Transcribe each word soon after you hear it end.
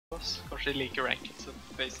kanskje like ranked som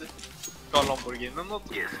Faceit. Got Lamborghini or not?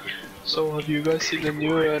 Yes. So have you guys seen the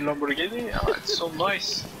new Lamborghini? Yeah, it's so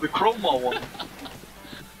nice. The chroma one.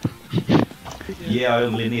 Yeah, I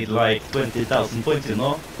only need like 20,000 points, you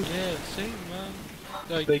know? Yeah, same man.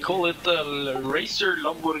 Like, They call it the Razer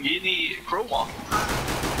Lamborghini Chroma.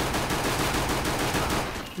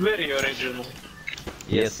 Very original.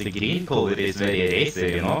 Yes, the green color is very Razer,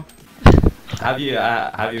 you know? Have you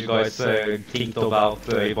guys think about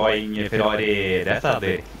buying a Ferrari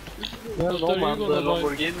Razer? Yeah, What no are you man, the gonna buy?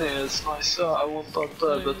 Lamborghini is nice. I want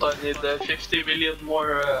that, but I need 50 million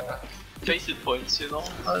more Faceit points, you know?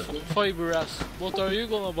 fiber ass. What are you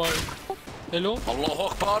gonna buy? Hello? Allahu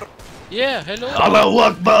Akbar. Yeah, hello? Allahu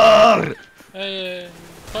Akbar! Hey,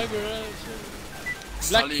 fiber ass.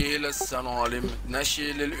 صليل السلالم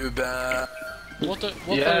نشيل الأباء. What are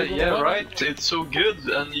Yeah, you gonna yeah, buy? right. It's so good,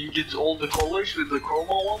 and you get all the colors with the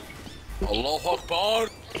chroma one. Allahu Akbar.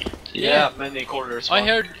 Yeah, many colors. I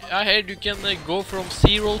man. heard you can go from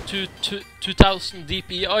 0 to 2000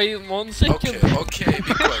 DPI in 1 second. Okay,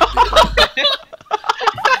 be quiet, be quiet.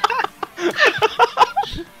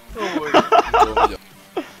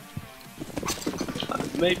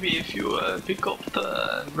 Maybe if you pick up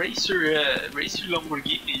the Razer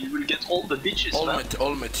Lamborghini, you will get all the bitches, man.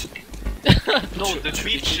 All mid. No, the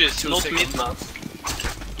bitches, not mid, man.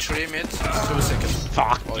 3 mid, 2 seconds.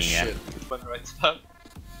 Fuck Oh shit. One right stab.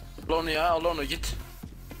 Alone, ja, alone, gitt.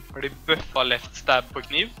 Har de buffa left stab på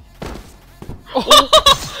kniv?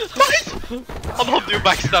 Han hadde jo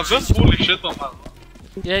backstabben! Holy shit, man.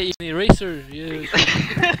 Yeah, in Razer. Yeah.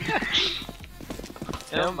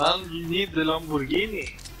 Yeah, man, you need the Lamborghini.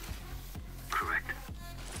 Correct.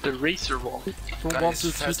 The Razer one. From Guys,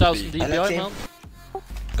 1 to fast 2000 B. DPI, man.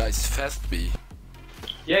 Guys, fast B.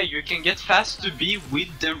 Yeah, you can get fast to be with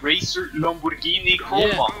the Razer Lamborghini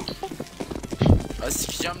Chroma. Jeg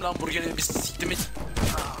sikjem Lamborghini, vi sikter mitt.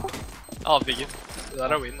 Ja, bigget. Der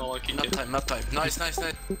er win og kicker. Map time. Nice.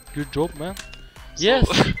 Good job, man. Yes,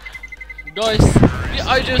 guys,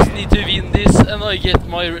 I just need to win this and I get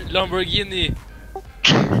my Lamborghini.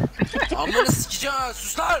 Amına sikeceğim,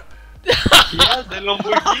 sus lan! Yeah, the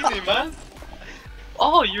Lamborghini, man.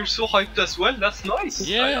 Oh, you're so hyped as well. That's nice.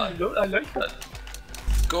 Yeah. I like that.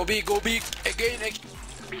 Go big, again.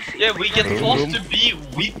 Yeah, we get fast to be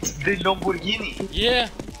with the Lamborghini. Yeah.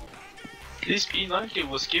 This P90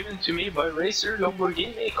 was given to me by Razer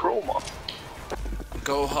Lamborghini Chroma.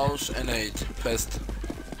 Go house and 8, fast.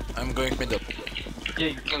 I'm going mid up. Yeah,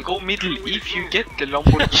 you can go middle if you get the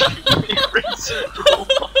Lamborghini Razer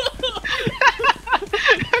Chroma.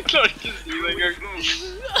 Jeg klarer ikke å si det engang.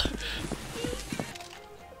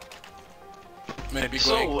 Maybe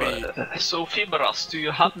going B. So Fibras, do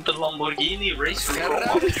you have the Lamborghini Razer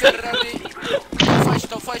Chroma? Ferrari.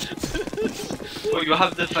 Fight. Oh, you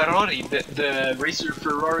have the Ferrari, the Razer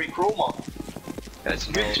Ferrari Chroma. That's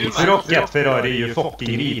good too, It's man. rocket Ferrari, you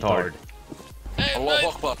fucking retard. Allahu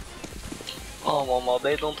Akbar. Oh, mama,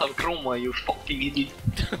 they don't have Chroma, you fucking idiot.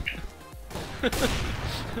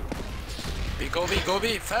 Go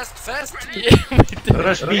B, fast. Yeah,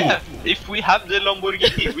 Rush B! Yeah, if we have the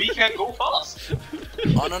Lamborghini, we can go fast.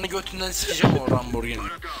 Ananı götünden sikeceğim o Lamborghini.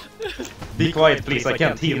 Be quiet please, I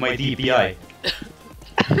can't heal my DPI.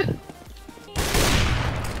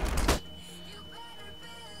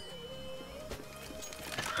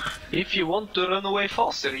 If you want to run away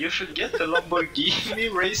faster, you should get the Lamborghini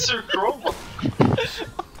Razer Chroma.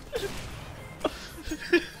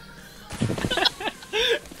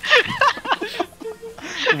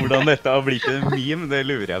 Hvordan dette har blitt en meme, det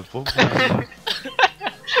lurer jeg på.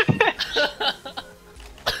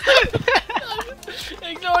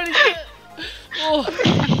 jeg klarer ikke.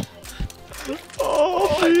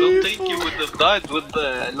 I don't think you would have died with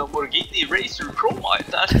the Lamborghini Razer Chroma.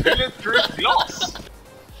 It has bulletproof glass.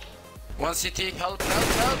 One city, help.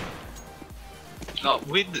 No,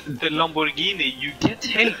 with the Lamborghini, you get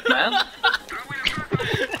help, man.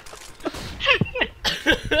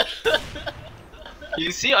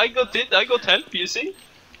 You see, I got help, you see?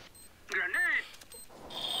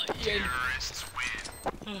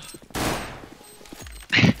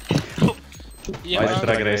 Yeah, Nice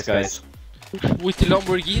drag race guys. with the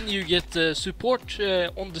Lamborghini you get support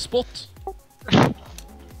on the spot.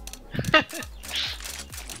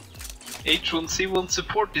 H1C1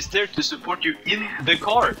 support is there to support you in the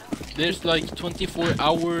car. There's like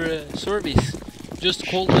 24-hour service. Just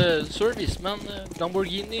call the service, man.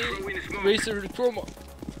 Lamborghini Razer Chroma.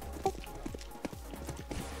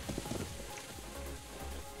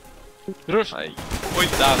 Rush. Nei. Oi,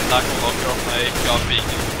 dæven, der kom akkurat når jeg ikke har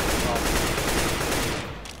bilen.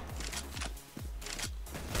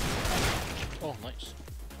 Oh, nice.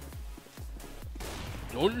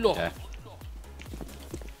 Lolo. Yeah.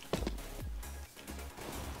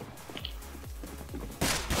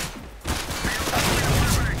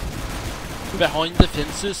 Behind the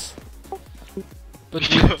fences. But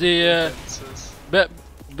with the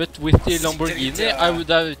but with the Lamborghini, I would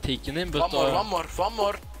have taken him. But One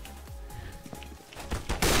more.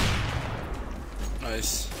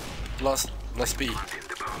 Nice. Last B.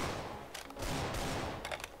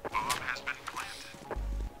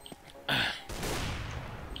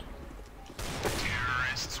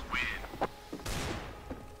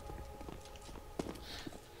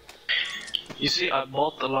 You see, I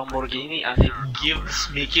bought the Lamborghini and it gives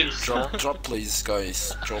me kills. Drop please,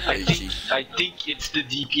 guys. Drop I 80. think it's the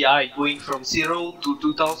DPI going from 0 to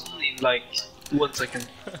 2000 in like 1 second.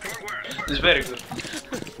 It's very good.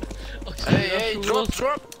 Hey, drop!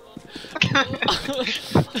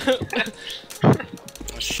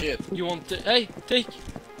 Oh shit. You want to... Hey, take.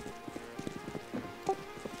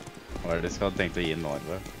 Hva er det skal tenke å gi nå,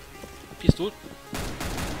 eller? Pistol.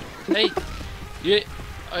 Hey,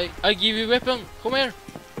 I give you weapon. Come here.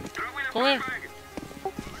 Come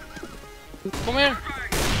here.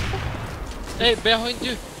 Hey, behind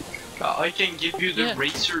you. I can give you the Yeah.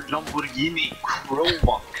 Razer Lamborghini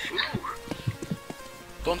Chroma.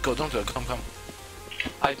 Don't go, come.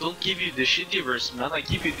 I don't give you the shitty version, man. I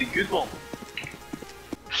give you the good one.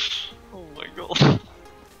 Oh my god.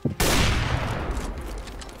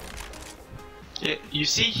 Yeah, you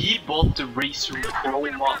see, he bought the Razer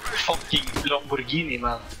Chroma fucking Lamborghini,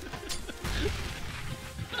 man.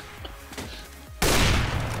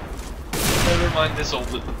 Never mind, this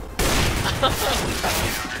old.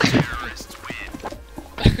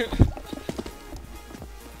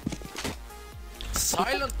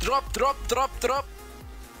 Silent, drop!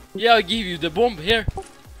 Yeah, I give you the bomb here.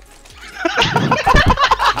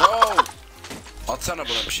 No! Atsana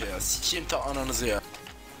bana bir şey ya. Sikeyim ta ananızı ya.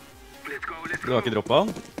 Du har ikke droppa han?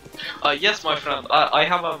 Yes, my friend. I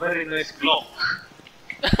have a very nice Glock.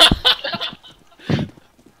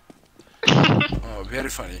 Oh, very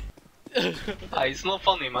funny. It's not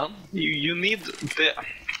funny, man. You need the...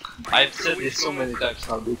 I've said this so many times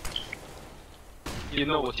now, dude. You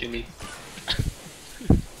know what you need.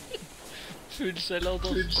 Full sellout.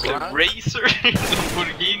 The Razer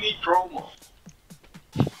Lamborghini Chroma.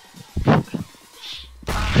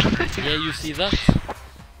 Yeah, you see that?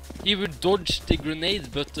 He would dodge the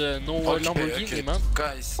grenade, but no Lamborghini, Okay. man.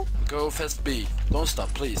 Guys, go fast B. Don't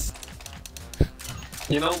stop, please.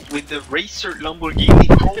 You know, with the Razer Lamborghini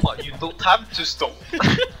Chroma, you don't have to stop.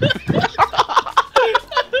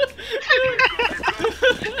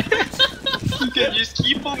 You can just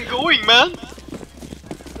keep on going, man.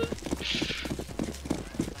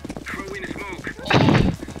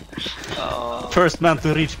 First man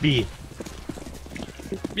to reach B.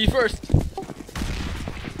 Be first.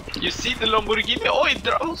 You see the Lamborghini? Oh, it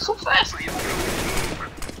drove so fast.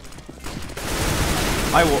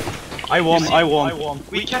 I won.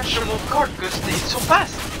 We catch them off guard because they're so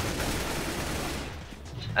fast.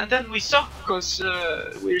 And then we suck because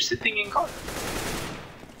we're sitting in car.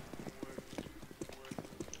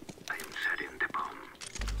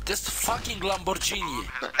 This fucking Lamborghini.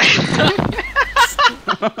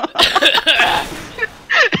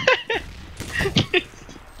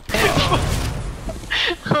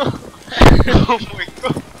 Oh my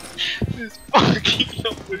god. This fucking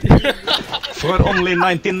Lamborghini. For only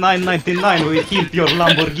 99.99 we keep your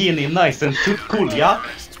Lamborghini nice and cool, yeah?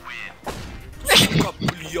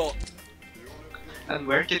 And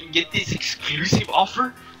where can you get this exclusive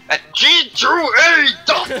offer? At G2A.com!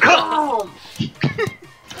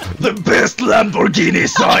 The best Lamborghini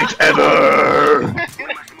site ever!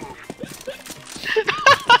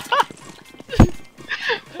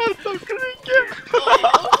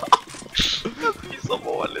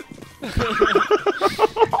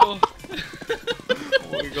 Oh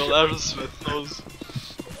my god, that was sweat nose.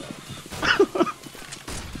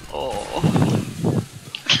 Oh.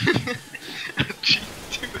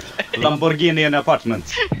 Lamborghini in apartment.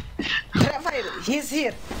 Rafael, he's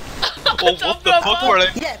here. Oh, what the fuck were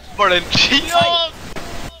they? Yes. Were they chicks?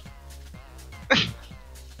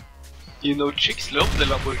 You know, chicks love the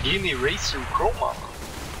Lamborghini Razer Chroma.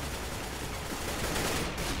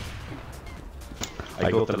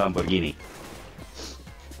 I got the Lamborghini.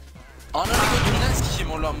 Ananı götünden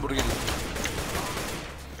sikeyim o Lamborghini.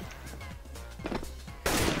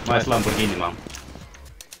 Nice Lamborghini, man.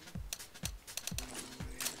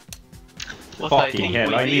 What Fucking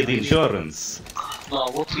hell, I need we insurance.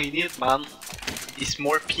 No, what we need, man, is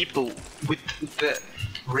more people with the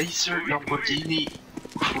Razer Lamborghini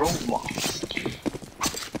Chroma.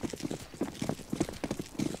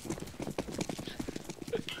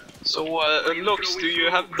 So, Lux, do you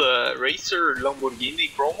have the Razer Lamborghini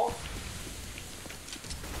promo?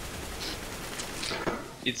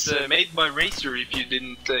 It's made by Razer, if you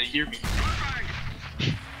didn't hear me.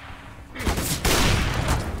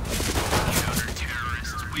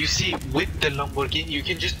 You see, with the Lamborghini, you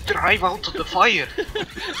can just drive out of the fire.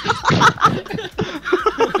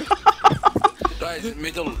 Guys,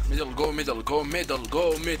 middle, go middle, go middle,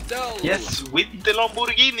 go middle. Yes, with the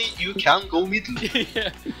Lamborghini, you can go middle.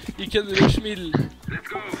 Yeah, you can rush middle.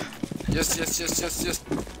 Yes.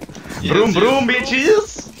 Vroom vroom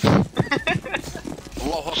bitches!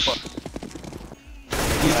 Allahu Akbar.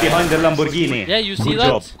 He's behind the Lamborghini. Yeah, you see Good that?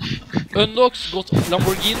 job. Unnox got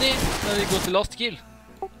Lamborghini, and he got the last kill.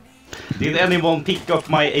 Did anyone pick up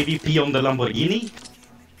my AVP on the Lamborghini?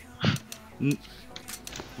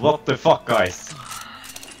 What the fuck, guys?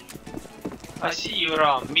 I see you're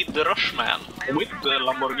a mid-rush man. With the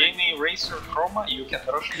Lamborghini Racer Chroma, you can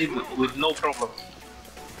rush mid with no problem.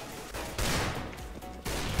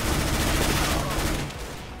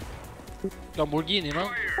 Lamborghini,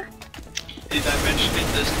 man. Did I mention it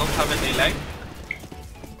does not have any lag?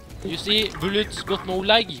 You see, Bullets got no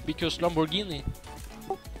lag because Lamborghini.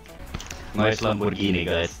 Nice Lamborghini,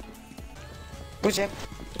 guys. Good job.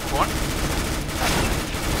 What?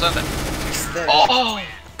 What's that? It's the Oh!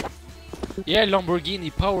 Yeah,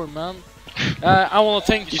 Lamborghini power, man. I wanna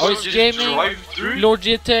thank You Ice just Gaming, drive through?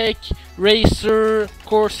 Logitech, Razer,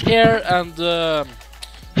 Corsair, and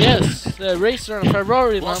yes, Razer and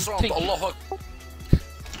Ferrari, man. What's wrong? Thank you. Allahu Akbar.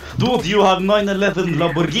 Dude, you have 911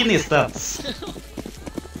 Lamborghini stats!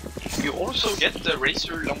 You also get the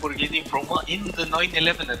Racer Lamborghini Chroma in the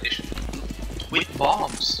 911 edition. With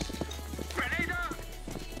bombs.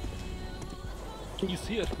 He's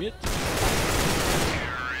here, mate.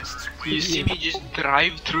 You see me just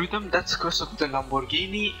drive through them, that's because of the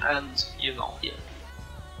Lamborghini and, you know, yeah.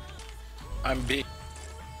 I'm big.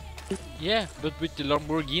 Yeah, but with the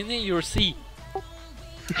Lamborghini, you're C.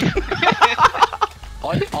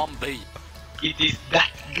 I am B. It is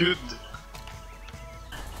that good.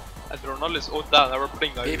 Adrenal oh damn, they were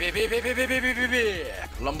playing B.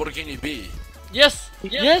 Lamborghini B. Yes!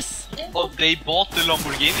 Yes! Oh, they bought the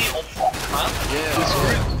Lamborghini? Oh fuck, man.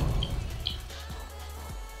 Yeah.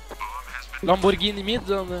 Lamborghini mid,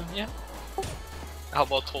 and yeah. How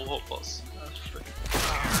about 12 hopas?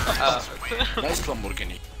 Nice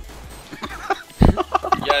Lamborghini.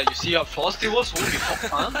 Yeah, you see how fast he was? Holy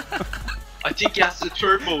fuck, man. I think he has the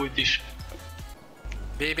turbo edition.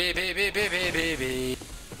 B.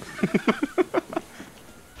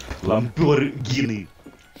 Lamborghini.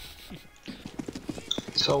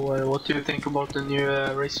 So, what do you think about the new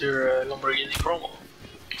Racer Lamborghini promo?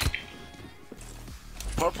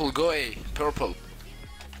 Purple, go A. Purple.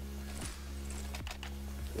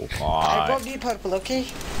 I will be purple, okay?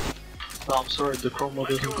 No, I'm sorry, the promo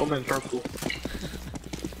doesn't come in purple.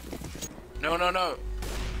 No.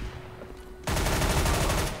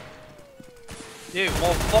 Yeah,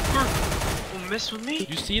 motherfucker! Don't mess with me!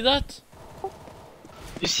 You see that?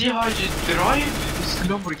 You see how I just drive this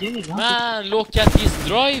Lamborghini, man? Man, look at his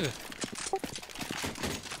drive!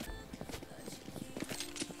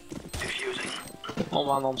 Oh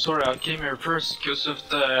man, I'm sorry, I came here first because of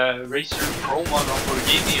the Racer Chroma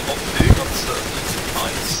Lamborghini update and stuff.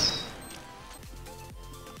 Nice.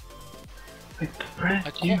 With the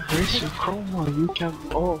brand new Racer Chroma, you can...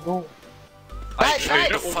 Oh no.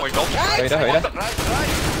 Right. Oh my god. Right.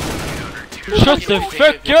 Shut the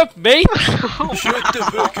fuck up, mate! Shut the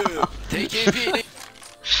fuck up. Take a beating.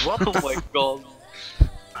 What Oh my god.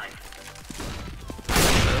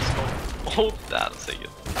 Let's go. Oh, that's a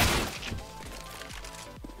second.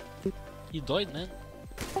 He died, man.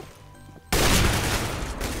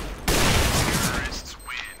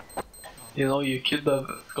 You know, you could have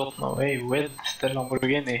gotten away with the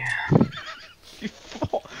Lamborghini. Fy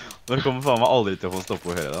faen. Dere kommer faen meg aldri til å få stoppe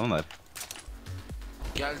å høre den der.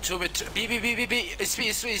 Girl, to it. B.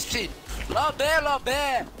 Speed. La B.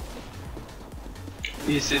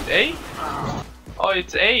 Is it A? Oh,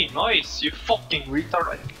 it's A. Nice. You fucking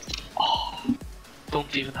retard. Oh,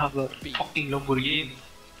 don't even have a fucking Lamborghini.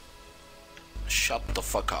 Shut the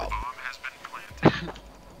fuck up.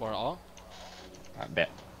 Bare A. B.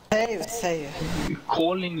 Say. You're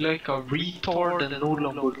calling like a retard and no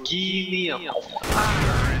Lamborghini and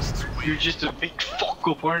you're just a big fuck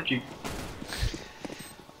up, aren't you?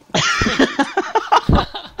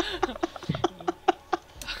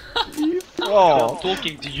 I'm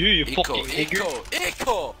talking to you, you fucking nigger.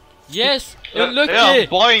 Echo. Yes! Yeah, Unlucky! I'm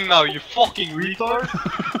buying now, you fucking retard.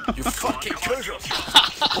 You fucking cursor.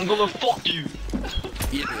 I'm gonna fuck you.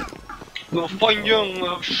 Idiot. Gonna find you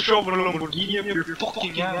and shove a Lamborghini up your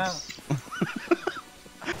fucking ass.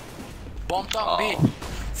 Bumped on B.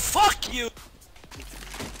 Fuck you!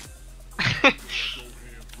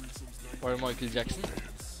 Var det Michael Jackson?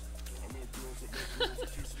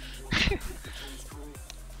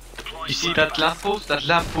 You see that lamppost? That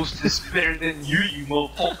lamppost is better than you, you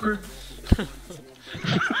motherfucker.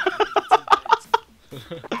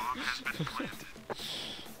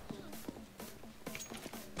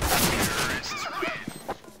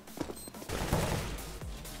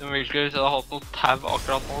 Det var virkelig hvis jeg hadde hatt noe tau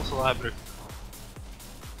akkurat nå, så hadde jeg brukt.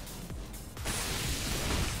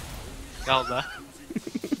 Jeg hadde.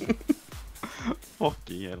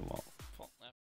 Fucking hell, man.